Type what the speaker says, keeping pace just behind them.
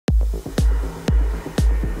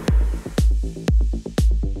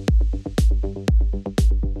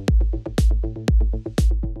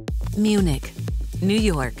Munich, New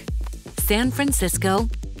York, San Francisco,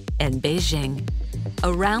 and Beijing.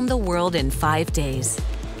 Around the world in 5 days.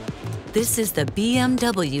 This is the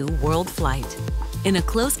BMW World Flight. In a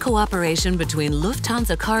close cooperation between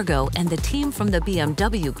Lufthansa Cargo and the team from the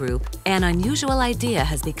BMW Group, an unusual idea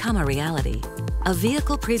has become a reality. A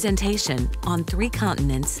vehicle presentation on 3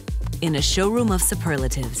 continents in a showroom of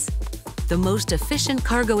superlatives. The most efficient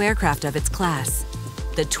cargo aircraft of its class,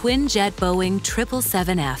 the twin-jet Boeing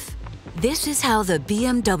 777F. This is how the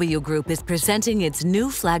BMW Group is presenting its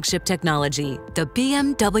new flagship technology, the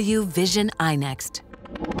BMW Vision iNEXT.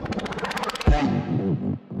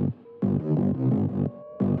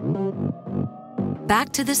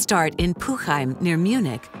 Back to the start in Puchheim, near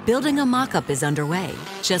Munich, building a mock-up is underway.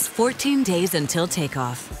 Just 14 days until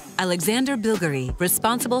takeoff. Alexander Bilgeri,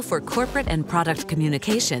 responsible for corporate and product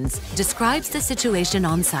communications, describes the situation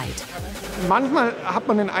on site. Manchmal hat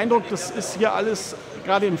man den Eindruck, das ist hier alles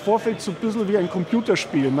gerade im Vorfeld so ein bisschen wie ein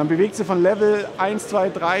Computerspiel. Man bewegt sich von Level 1, 2,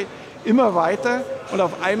 3 immer weiter und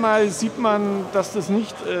auf einmal sieht man, dass das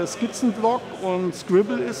nicht Skizzenblock und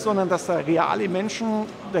Scribble ist, sondern dass da reale Menschen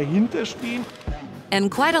dahinter stehen. And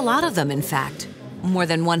quite a lot of them, in fact. More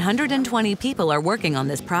than 120 people are working on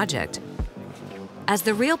this project. As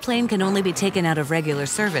the real plane can only be taken out of regular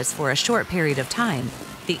service for a short period of time,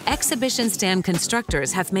 the exhibition stand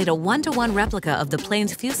constructors have made a one-to-one replica of the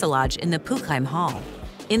plane's fuselage in the Puchheim Hall.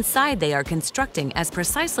 Inside, they are constructing as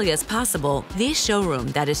precisely as possible the showroom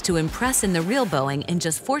that is to impress in the real Boeing in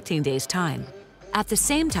just 14 days' time. At the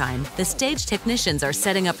same time, the stage technicians are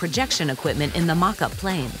setting up projection equipment in the mock-up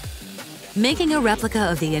plane. Making a replica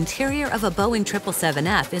of the interior of a Boeing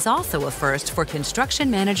 777F is also a first for construction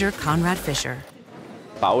manager Konrad Fischer.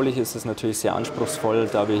 Baulich ist es natürlich sehr anspruchsvoll,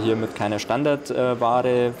 da wir hier mit keiner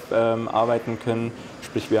Standardware arbeiten können.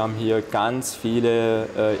 Sprich, wir haben hier ganz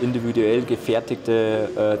viele individuell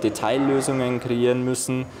gefertigte Detaillösungen kreieren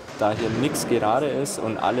müssen, da hier nichts gerade ist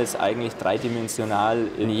und alles eigentlich dreidimensional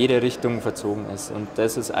in jede Richtung verzogen ist. Und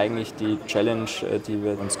das ist eigentlich die Challenge, die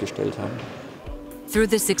wir uns gestellt haben. Through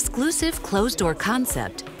this exclusive closed-door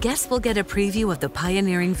concept, guests will get a preview of the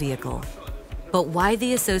pioneering vehicle. But why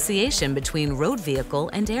the association between road vehicle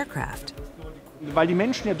and aircraft? Weil die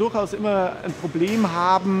Menschen ja durchaus immer ein Problem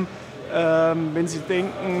haben, wenn sie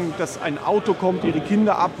denken, dass ein Auto kommt, ihre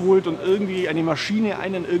Kinder abholt und irgendwie eine Maschine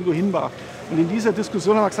einen irgendwo hinbracht. Und in dieser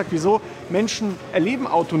Diskussion haben wir gesagt, wieso? Menschen erleben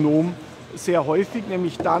autonom sehr häufig,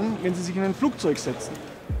 nämlich dann, wenn sie sich in ein Flugzeug setzen.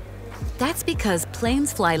 That's because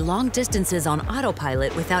planes fly long distances on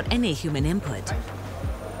autopilot without any human input.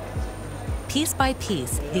 Piece by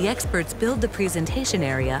piece, the experts build the presentation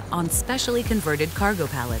area on specially converted cargo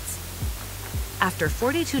pallets. After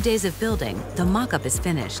 42 days of building, the mock-up is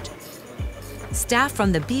finished. Staff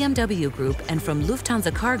from the BMW Group and from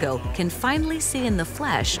Lufthansa Cargo can finally see in the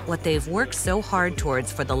flesh what they've worked so hard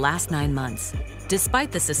towards for the last 9 months.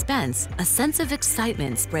 Despite the suspense, a sense of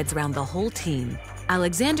excitement spreads around the whole team.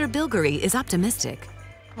 Alexander Bilgeri is optimistic.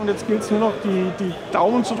 Und jetzt gilt es nur noch, die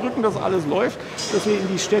Daumen zu drücken, dass alles läuft, dass wir in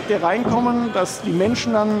die Städte reinkommen, dass die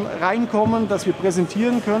Menschen dann reinkommen, dass wir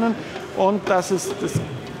präsentieren können und dass es das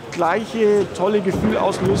gleiche tolle Gefühl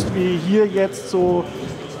auslöst wie hier jetzt so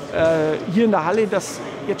hier in der Halle, dass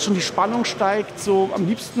jetzt schon die Spannung steigt. So am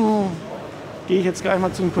liebsten gehe ich jetzt gleich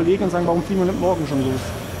mal zu den Kollegen und sage, warum fliegen wir nicht morgen schon los?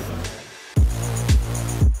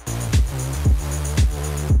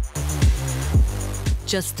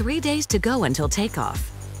 Just 3 days to go until takeoff.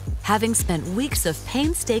 Having spent weeks of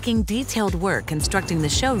painstaking, detailed work constructing the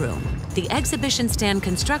showroom, the exhibition stand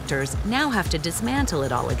constructors now have to dismantle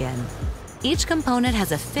it all again. Each component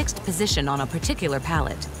has a fixed position on a particular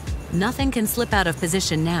pallet. Nothing can slip out of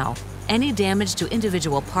position now. Any damage to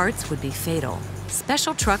individual parts would be fatal.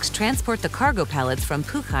 Special trucks transport the cargo pallets from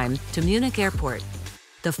Puchheim to Munich Airport,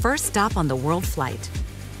 the first stop on the world flight.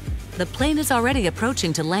 The plane is already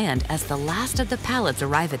approaching to land as the last of the pallets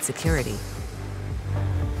arrive at security.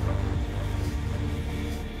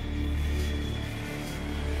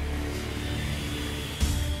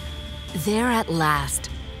 There at last.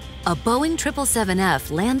 A Boeing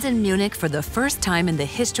 777F lands in Munich for the first time in the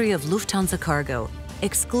history of Lufthansa Cargo,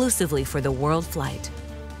 exclusively for the world flight.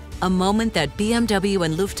 A moment that BMW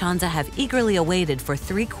and Lufthansa have eagerly awaited for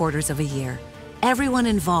 3/4 of a year. Everyone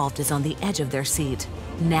involved is on the edge of their seat.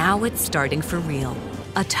 Now it's starting for real.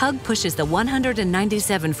 A tug pushes the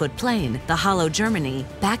 197-foot plane, the Hollow Germany,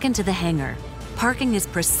 back into the hangar. Parking is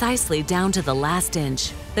precisely down to the last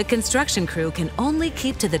inch. The construction crew can only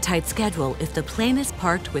keep to the tight schedule if the plane is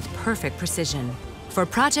parked with perfect precision. For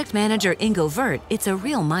project manager Ingo Wirth, it's a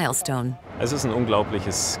real milestone. Es ist ein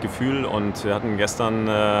unglaubliches Gefühl und wir hatten gestern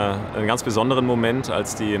einen ganz besonderen Moment,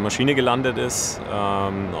 als die Maschine gelandet ist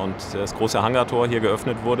und das große Hangartor hier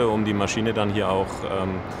geöffnet wurde, um die Maschine dann hier auch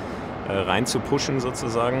rein zu pushen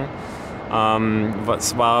sozusagen.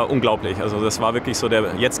 Es war unglaublich, also das war wirklich so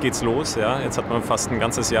jetzt geht's los, ja? Jetzt hat man fast ein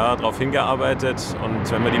ganzes Jahr darauf hingearbeitet und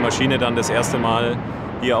wenn man die Maschine dann das erste Mal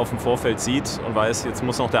hier auf dem Vorfeld sieht und weiß, jetzt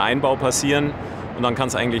muss noch der Einbau passieren und dann kann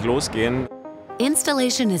es eigentlich losgehen.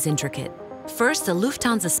 Installation is intricate. First, the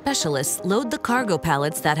Lufthansa specialists load the cargo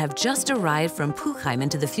pallets that have just arrived from Puchheim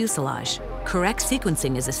into the fuselage. Correct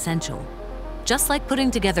sequencing is essential. Just like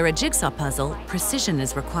putting together a jigsaw puzzle, precision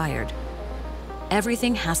is required.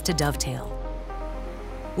 Everything has to dovetail.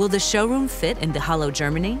 Will the showroom fit in the hollow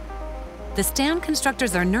Germany? The stand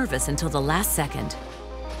constructors are nervous until the last second.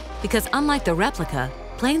 Because unlike the replica,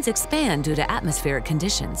 planes expand due to atmospheric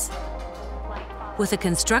conditions. With a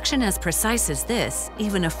construction as precise as this,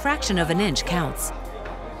 even a fraction of an inch counts.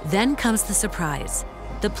 Then comes the surprise.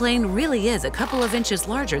 The plane really is a couple of inches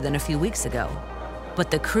larger than a few weeks ago.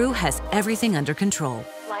 But the crew has everything under control.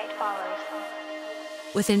 Light follows.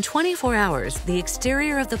 Within 24 hours, the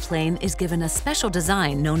exterior of the plane is given a special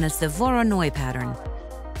design known as the Voronoi pattern.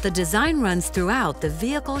 The design runs throughout the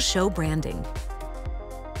vehicle show branding.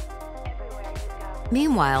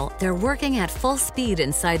 Meanwhile, they're working at full speed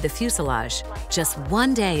inside the fuselage, just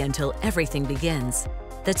one day until everything begins.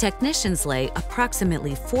 The technicians lay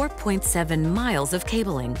approximately 4.7 miles of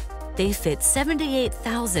cabling. They fit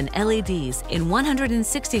 78,000 LEDs in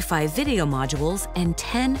 165 video modules and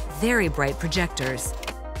 10 very bright projectors.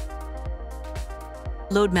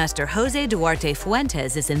 Loadmaster Jose Duarte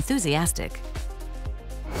Fuentes is enthusiastic.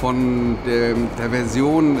 Von der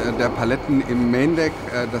Version der Paletten im Main Deck,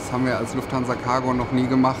 das haben wir als Lufthansa Cargo noch nie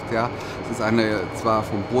gemacht. Ja. Es ist eine zwar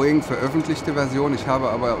von Boeing veröffentlichte Version, ich habe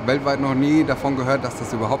aber weltweit noch nie davon gehört, dass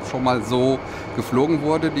das überhaupt schon mal so geflogen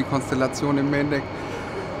wurde, die Konstellation im Main Deck.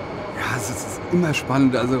 Ja, es ist immer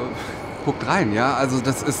spannend, also guckt rein, ja, also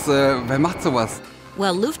das ist, wer macht sowas?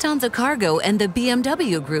 Well, Lufthansa Cargo and the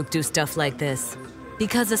BMW Group do stuff like this,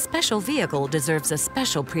 because a special vehicle deserves a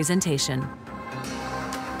special presentation.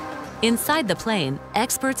 Inside the plane,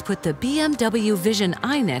 experts put the BMW Vision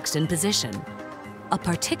iNEXT in position. A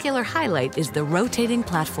particular highlight is the rotating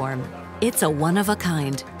platform. It's a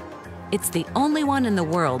one-of-a-kind. It's the only one in the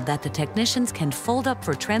world that the technicians can fold up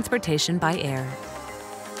for transportation by air.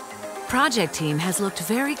 Project team has looked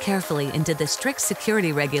very carefully into the strict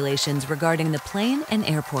security regulations regarding the plane and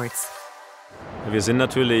airports. Wir sind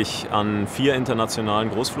natürlich an 4 internationalen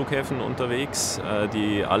Großflughäfen unterwegs,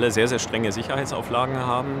 die alle sehr, sehr strenge Sicherheitsauflagen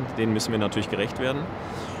haben. Denen müssen wir natürlich gerecht werden.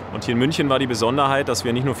 Und hier in München war die Besonderheit, dass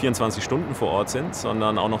wir nicht nur 24 Stunden vor Ort sind,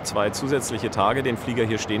 sondern auch noch 2 zusätzliche Tage den Flieger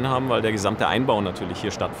hier stehen haben, weil der gesamte Einbau natürlich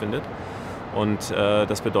hier stattfindet. Und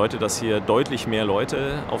das bedeutet, dass hier deutlich mehr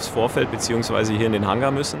Leute aufs Vorfeld bzw. hier in den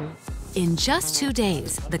Hangar müssen. In just 2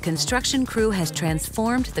 days, the construction crew has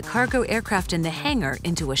transformed the cargo aircraft in the hangar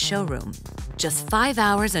into a showroom. Just 5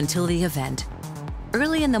 hours until the event.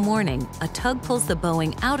 Early in the morning, a tug pulls the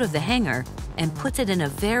Boeing out of the hangar and puts it in a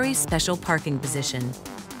very special parking position,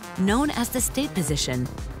 known as the state position,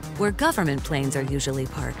 where government planes are usually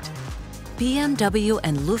parked. BMW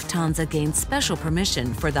and Lufthansa gained special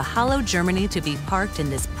permission for the hollow Germany to be parked in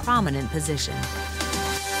this prominent position.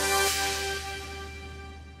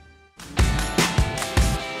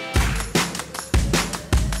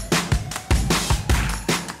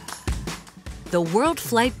 The world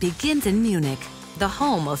flight begins in Munich, the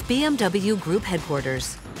home of BMW Group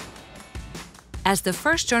headquarters. As the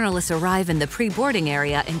first journalists arrive in the pre-boarding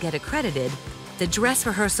area and get accredited, the dress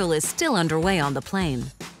rehearsal is still underway on the plane.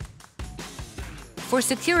 For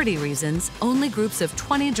security reasons, only groups of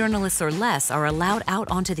 20 journalists or less are allowed out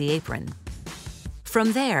onto the apron.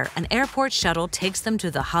 From there, an airport shuttle takes them to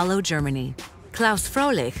the hollow Germany. Klaus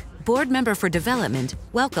Frohlich, board member for development,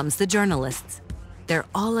 welcomes the journalists. They're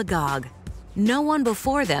all agog. No one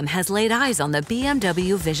before them has laid eyes on the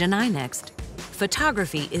BMW Vision iNEXT.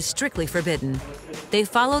 Photography is strictly forbidden. They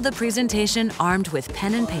follow the presentation armed with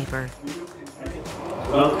pen and paper.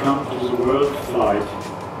 Welcome to the world flight.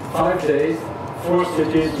 5 days, 4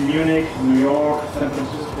 cities, Munich, New York, San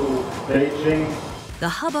Francisco, Beijing. The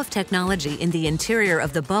hub of technology in the interior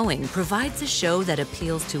of the Boeing provides a show that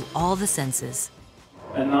appeals to all the senses.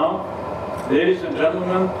 And now, ladies and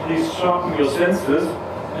gentlemen, please sharpen your senses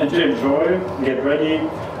and to enjoy, get ready,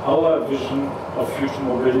 our vision of future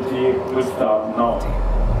mobility will start now.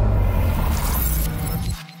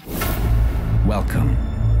 Welcome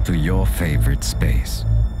to your favorite space,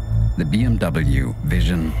 the BMW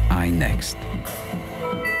Vision iNEXT.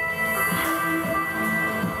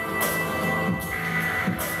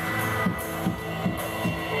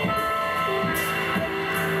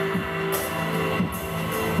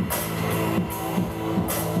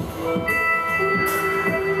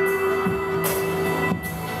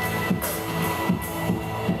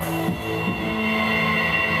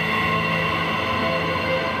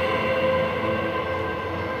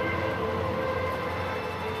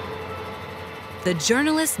 the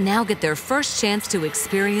journalists now get their first chance to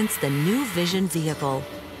experience the new Vision vehicle.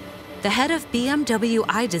 The head of BMW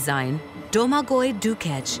iDesign, Domagoj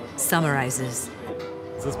Dukic, summarizes.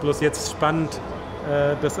 Es ist bloß jetzt spannend,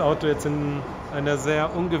 das Auto jetzt in einer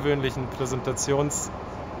sehr ungewöhnlichen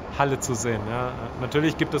Präsentationshalle zu sehen. Ja.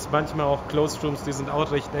 Natürlich gibt es manchmal auch Closed Rooms, die sind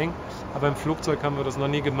auch recht eng, aber im Flugzeug haben wir das noch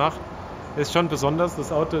nie gemacht. Das ist schon besonders.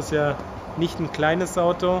 Das Auto ist ja nicht ein kleines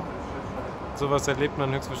Auto. Sowas erlebt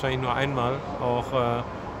man höchstwahrscheinlich nur einmal. Auch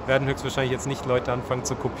werden höchstwahrscheinlich jetzt nicht Leute anfangen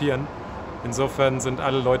zu kopieren. Insofern sind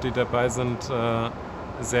alle Leute, die dabei sind,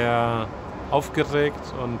 sehr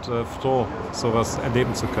aufgeregt und froh, sowas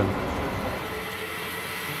erleben zu können.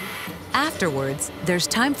 Afterwards, there's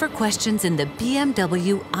time for questions in the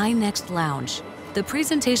BMW iNEXT lounge. The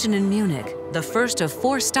presentation in Munich, the first of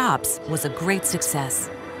 4 stops, was a great success.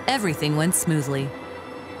 Everything went smoothly.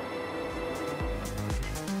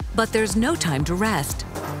 But there's no time to rest.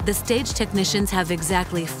 The stage technicians have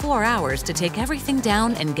exactly 4 hours to take everything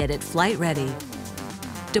down and get it flight ready.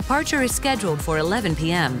 Departure is scheduled for 11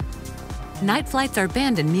 p.m. Night flights are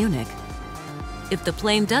banned in Munich. If the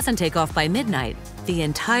plane doesn't take off by midnight, the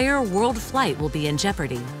entire world flight will be in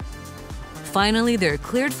jeopardy. Finally, they're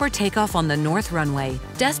cleared for takeoff on the north runway,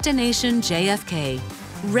 destination JFK,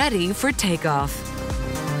 ready for takeoff.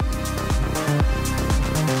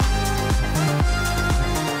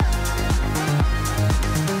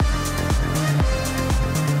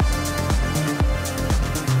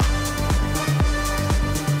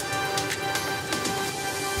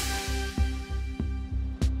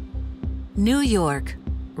 New York,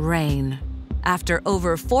 rain. After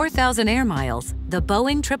over 4,000 air miles, the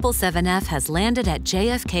Boeing 777F has landed at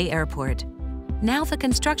JFK Airport. Now the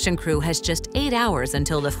construction crew has just 8 hours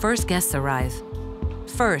until the first guests arrive.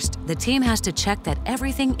 First, the team has to check that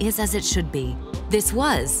everything is as it should be. This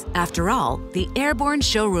was, after all, the airborne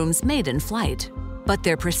showroom's maiden flight. But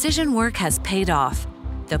their precision work has paid off.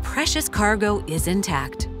 The precious cargo is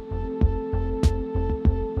intact.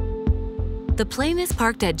 The plane is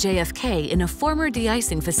parked at JFK in a former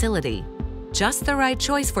de-icing facility. Just the right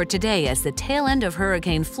choice for today as the tail end of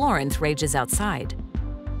Hurricane Florence rages outside.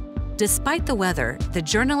 Despite the weather, the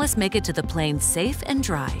journalists make it to the plane safe and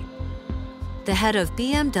dry. The head of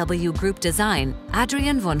BMW Group Design,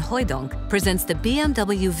 Adrian von Hooydonk, presents the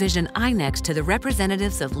BMW Vision iNEXT to the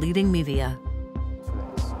representatives of leading media.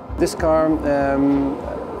 This car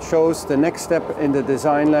shows the next step in the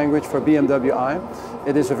design language for BMW i.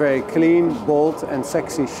 It is a very clean, bold and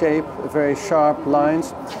sexy shape, very sharp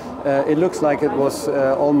lines. It looks like it was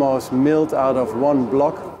almost milled out of one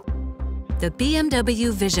block. The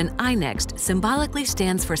BMW Vision iNEXT symbolically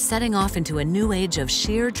stands for setting off into a new age of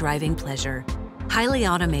sheer driving pleasure. Highly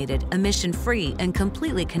automated, emission-free, and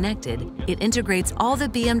completely connected, it integrates all the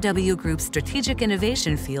BMW Group's strategic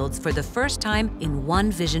innovation fields for the first time in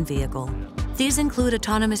one Vision vehicle. These include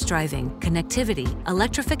autonomous driving, connectivity,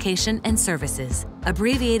 electrification, and services,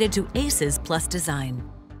 abbreviated to ACES plus design.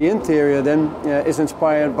 The interior then is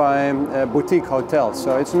inspired by boutique hotels,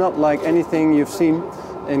 so it's not like anything you've seen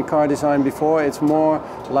in car design before. It's more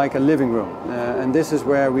like a living room, and this is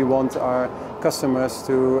where we want our customers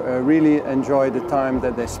to really enjoy the time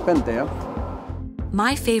that they spend there.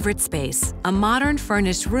 My favorite space, a modern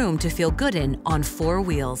furnished room to feel good in on 4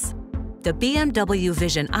 wheels. The BMW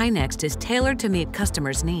Vision iNEXT is tailored to meet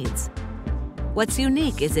customers' needs. What's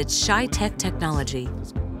unique is its Shy-Tech technology.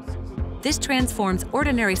 This transforms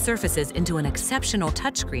ordinary surfaces into an exceptional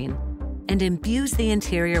touchscreen and imbues the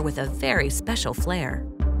interior with a very special flair.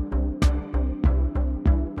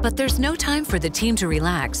 But there's no time for the team to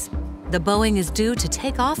relax. The Boeing is due to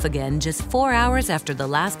take off again just 4 hours after the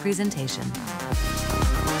last presentation.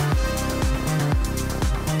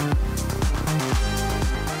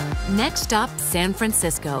 Next stop, San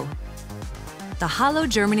Francisco. The Hollow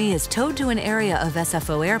Germany is towed to an area of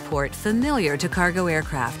SFO Airport familiar to cargo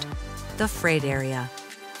aircraft, the freight area.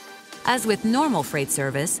 As with normal freight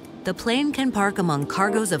service, the plane can park among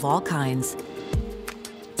cargoes of all kinds.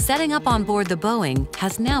 Setting up on board the Boeing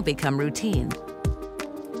has now become routine.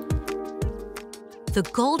 The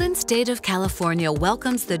golden state of California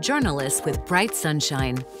welcomes the journalists with bright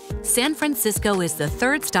sunshine. San Francisco is the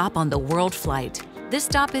 3rd stop on the world flight. This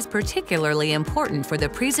stop is particularly important for the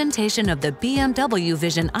presentation of the BMW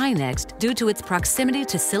Vision iNEXT due to its proximity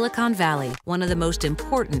to Silicon Valley, one of the most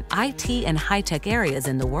important IT and high-tech areas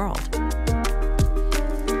in the world.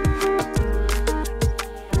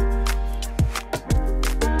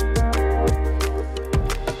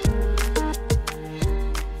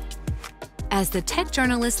 As the tech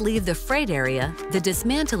journalists leave the freight area, the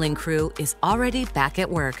dismantling crew is already back at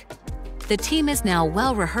work. The team is now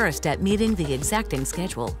well rehearsed at meeting the exacting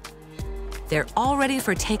schedule. they're all ready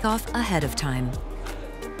for takeoff ahead of time.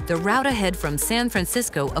 The route ahead from San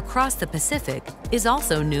Francisco across the Pacific is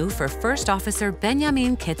also new for First Officer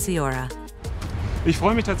Benjamin Ketziora. Ich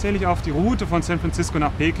freue mich tatsächlich auf die Route von San Francisco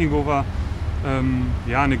nach Peking, wo wir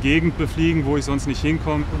ja, eine Gegend befliegen, wo ich sonst nicht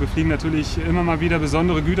hinkomme. Wir fliegen natürlich immer mal wieder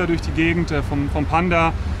besondere Güter durch die Gegend, vom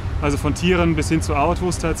Panda, also von Tieren bis hin zu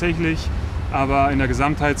Autos tatsächlich. Aber in der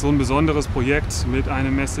Gesamtheit so ein besonderes Projekt mit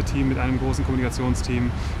einem Messeteam, mit einem großen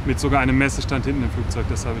Kommunikationsteam, mit sogar einem Messestand hinten im Flugzeug,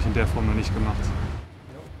 das habe ich in der Form noch nicht gemacht.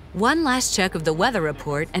 One last check of the weather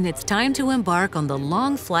report and it's time to embark on the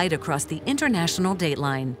long flight across the international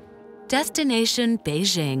dateline. Destination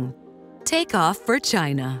Beijing. Takeoff for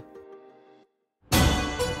China.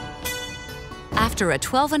 After a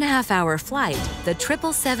 12.5-hour flight, the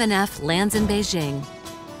 777F lands in Beijing.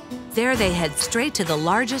 There they head straight to the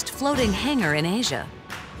largest floating hangar in Asia.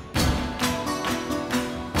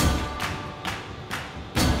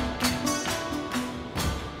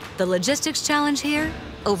 The logistics challenge here?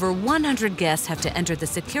 Over 100 guests have to enter the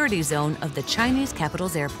security zone of the Chinese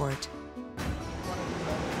capital's airport.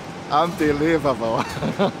 Unbelievable.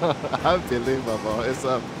 Unbelievable.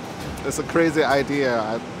 It's a crazy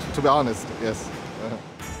idea, to be honest, yes.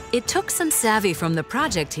 It took some savvy from the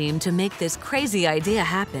project team to make this crazy idea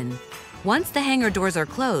happen. Once the hangar doors are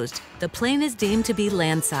closed, the plane is deemed to be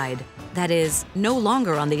landside. That is, no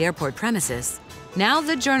longer on the airport premises. Now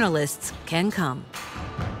the journalists can come.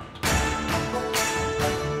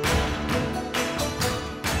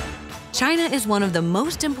 China is one of the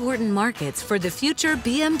most important markets for the future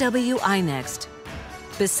BMW iNEXT.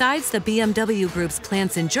 Besides the BMW Group's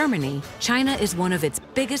plants in Germany, China is one of its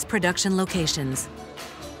biggest production locations.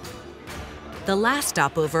 The last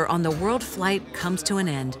stopover on the world flight comes to an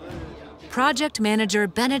end. Project Manager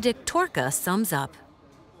Benedikt Torka sums up.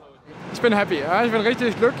 Ich bin happy, ja? Ich bin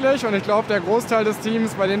richtig glücklich und ich glaube, der Großteil des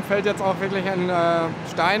Teams, bei denen fällt jetzt auch wirklich ein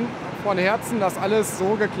Stein von Herzen, dass alles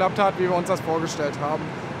so geklappt hat, wie wir uns das vorgestellt haben.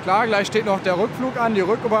 Klar, gleich steht noch der Rückflug an, die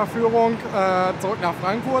Rücküberführung zurück nach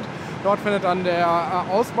Frankfurt. Dort findet dann der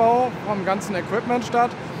Ausbau vom ganzen Equipment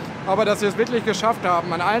statt. Aber dass wir es wirklich geschafft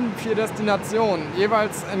haben, an allen 4 Destinationen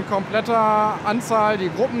jeweils in kompletter Anzahl die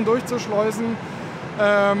Gruppen durchzuschleusen,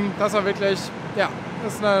 das war wirklich, ja,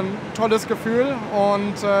 ist ein tolles Gefühl.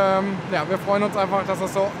 Und ja, wir freuen uns einfach, dass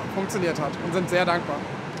das so funktioniert hat und sind sehr dankbar.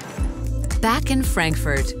 Back in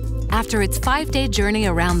Frankfurt. After its 5-day journey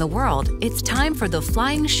around the world, it's time for the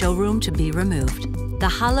flying showroom to be removed. The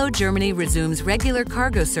Hallo Germany resumes regular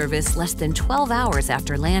cargo service less than 12 hours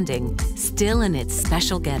after landing, still in its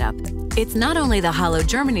special getup. It's not only the Hallo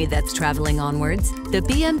Germany that's traveling onwards, the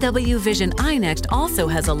BMW Vision iNEXT also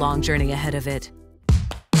has a long journey ahead of it.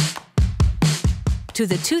 To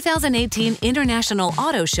the 2018 International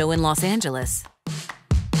Auto Show in Los Angeles.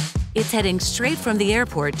 It's heading straight from the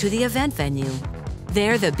airport to the event venue.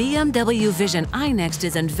 There, the BMW Vision iNEXT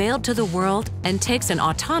is unveiled to the world and takes an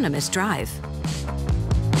autonomous drive.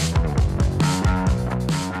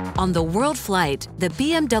 On the world flight, the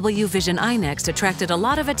BMW Vision iNEXT attracted a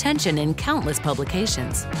lot of attention in countless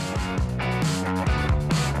publications.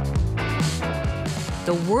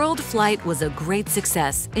 The world flight was a great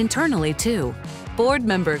success, internally too. Board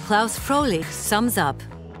member Klaus Frohlich sums up.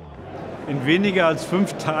 In weniger als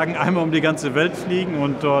 5 Tagen einmal um die ganze Welt fliegen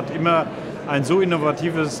und dort immer ein so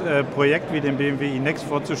innovatives Projekt wie den BMW iNEXT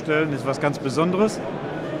vorzustellen, ist was ganz Besonderes.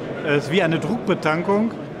 Es ist wie eine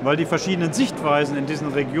Druckbetankung, weil die verschiedenen Sichtweisen in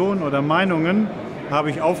diesen Regionen oder Meinungen habe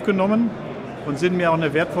ich aufgenommen und sind mir auch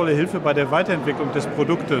eine wertvolle Hilfe bei der Weiterentwicklung des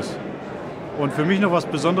Produktes. Und für mich noch was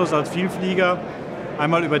Besonderes als Vielflieger,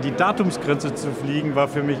 einmal über die Datumsgrenze zu fliegen, war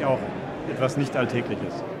für mich auch etwas nicht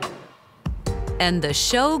Alltägliches. And the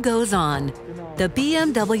show goes on. The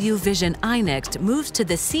BMW Vision iNEXT moves to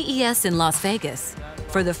the CES in Las Vegas.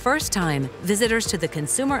 For the first time, visitors to the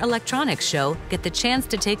Consumer Electronics Show get the chance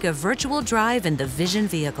to take a virtual drive in the Vision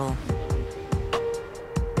vehicle.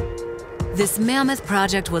 This mammoth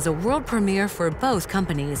project was a world premiere for both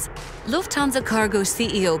companies. Lufthansa Cargo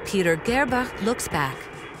CEO Peter Gerbach looks back.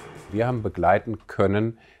 Wir haben begleiten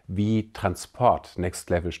können, wie Transport Next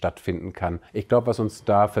Level stattfinden kann. Ich glaube, was uns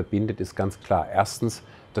da verbindet, ist ganz klar. Erstens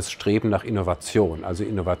das Streben nach Innovation, also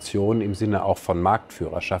Innovation im Sinne auch von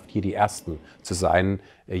Marktführerschaft, hier die Ersten zu sein,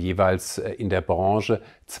 jeweils in der Branche.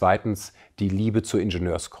 Zweitens die Liebe zur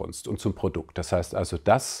Ingenieurskunst und zum Produkt. Das heißt also,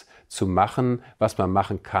 das zu machen, was man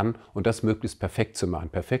machen kann und das möglichst perfekt zu machen.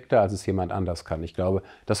 Perfekter, als es jemand anders kann. Ich glaube,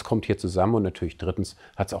 das kommt hier zusammen und natürlich drittens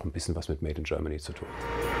hat es auch ein bisschen was mit Made in Germany zu tun.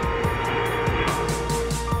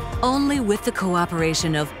 Only with the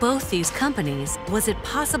cooperation of both these companies was it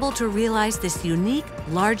possible to realize this unique,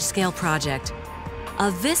 large-scale project. a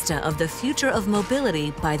vista of the future of mobility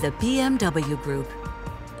by the BMW Group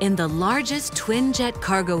in the largest twin-jet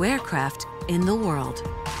cargo aircraft in the world.